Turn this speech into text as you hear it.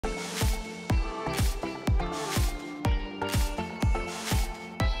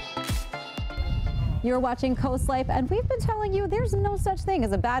You're watching Coast Life, and we've been telling you there's no such thing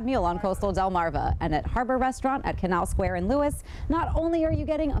as a bad meal on coastal Delmarva. And at Harbour Restaurant at Canal Square in Lewes, not only are you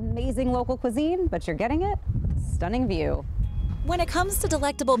getting amazing local cuisine, but you're getting it with a stunning view. When it comes to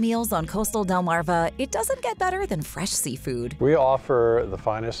delectable meals on coastal Delmarva, it doesn't get better than fresh seafood. We offer the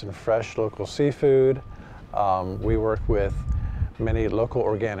finest and fresh local seafood. We work with many local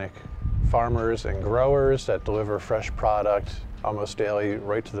organic farmers and growers that deliver fresh product almost daily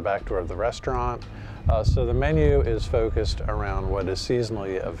right to the back door of the restaurant. So the menu is focused around what is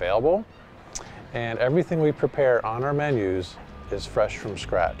seasonally available, and everything we prepare on our menus is fresh from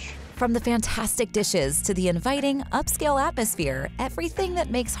scratch. From the fantastic dishes to the inviting, upscale atmosphere, everything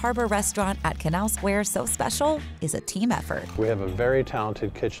that makes Harbour Restaurant at Canal Square so special is a team effort. We have a very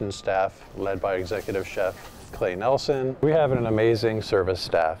talented kitchen staff led by Executive Chef Clay Nelson. We have an amazing service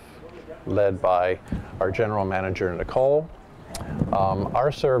staff led by our General Manager Nicole.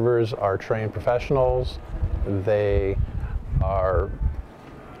 Our servers are trained professionals. They are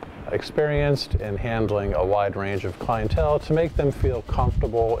experienced in handling a wide range of clientele to make them feel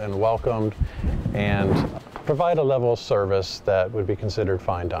comfortable and welcomed and provide a level of service that would be considered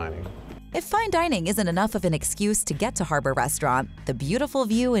fine dining. If fine dining isn't enough of an excuse to get to Harbour Restaurant, the beautiful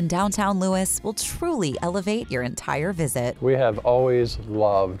view in downtown Lewes will truly elevate your entire visit. We have always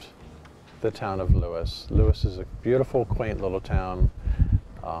loved the town of Lewes. Lewes is a beautiful, quaint little town,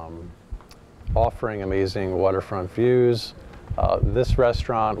 offering amazing waterfront views. This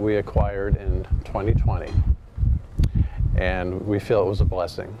restaurant we acquired in 2020, and we feel it was a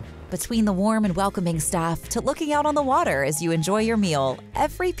blessing. Between the warm and welcoming staff to looking out on the water as you enjoy your meal,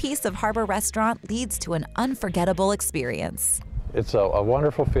 every piece of Harbour Restaurant leads to an unforgettable experience. It's a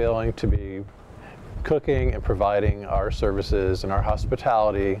wonderful feeling to be cooking and providing our services and our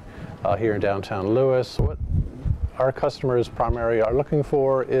hospitality here in downtown Lewes. What our customers primarily are looking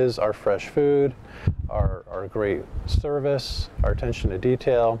for is our fresh food, our great service, our attention to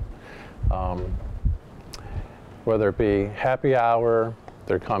detail. Whether it be happy hour,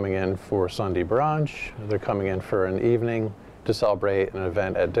 they're coming in for Sunday brunch, they're coming in for an evening to celebrate an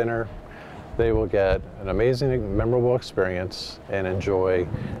event at dinner, they will get an amazing, memorable experience and enjoy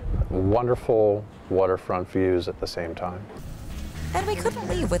wonderful waterfront views at the same time. And we couldn't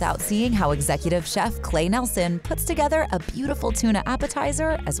leave without seeing how Executive Chef Clay Nelson puts together a beautiful tuna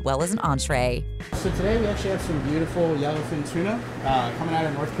appetizer as well as an entree. So today we actually have some beautiful yellowfin tuna coming out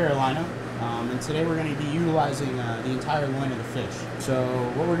of North Carolina. And today we're going to be utilizing the entire loin of the fish. So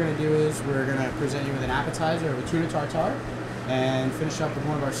what we're going to do is we're going to present you with an appetizer of a tuna tartare and finish up with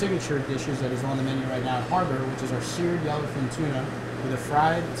one of our signature dishes that is on the menu right now at Harbour, which is our seared yellowfin tuna with a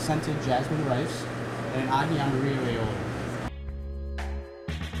fried scented jasmine rice and an aglio olio aioli.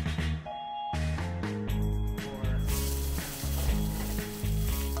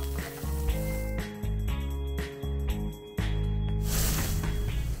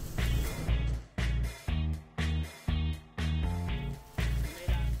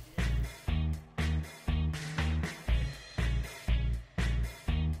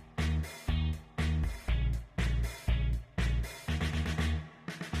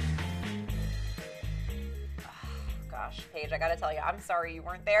 Gosh, Paige, I gotta tell you, I'm sorry you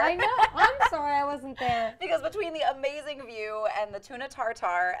weren't there. I know, I'm sorry I wasn't there. Because between the amazing view and the tuna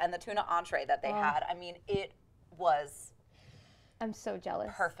tartare and the tuna entree that they had, I mean, it was... I'm so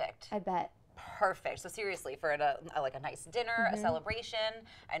jealous. Perfect. I bet. Perfect. So seriously, for like a nice dinner, a celebration.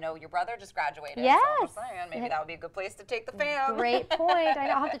 I know your brother just graduated. Yes. So I'm just saying, maybe that would be a good place to take the fam. Great point.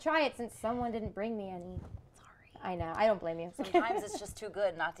 I'll have to try it since someone didn't bring me any. I know. I don't blame you. Sometimes it's just too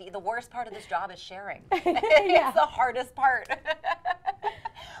good not to eat. The worst part of this job is sharing. Yeah. It's the hardest part.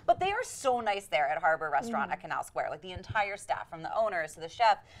 But they are so nice there at Harbour Restaurant at Canal Square. Like the entire staff, from the owners to the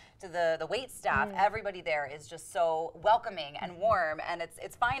chef to the wait staff, everybody there is just so welcoming and warm. And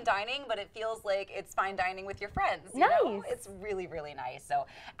it's fine dining, but it feels like it's fine dining with your friends. You know? It's really, really nice. So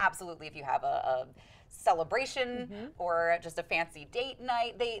absolutely, if you have a celebration or just a fancy date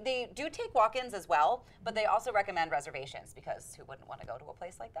night. They do take walk-ins as well, but they also recommend reservations because who wouldn't want to go to a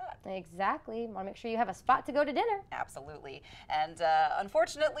place like that? Exactly. Want to make sure you have a spot to go to dinner. Absolutely. And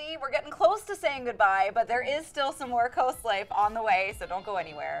unfortunately, we're getting close to saying goodbye, but there is still some more Coast Life on the way, so don't go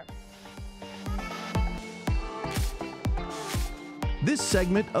anywhere. This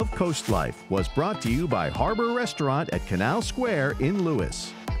segment of Coast Life was brought to you by Harbour Restaurant at Canal Square in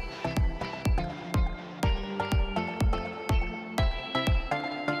Lewes.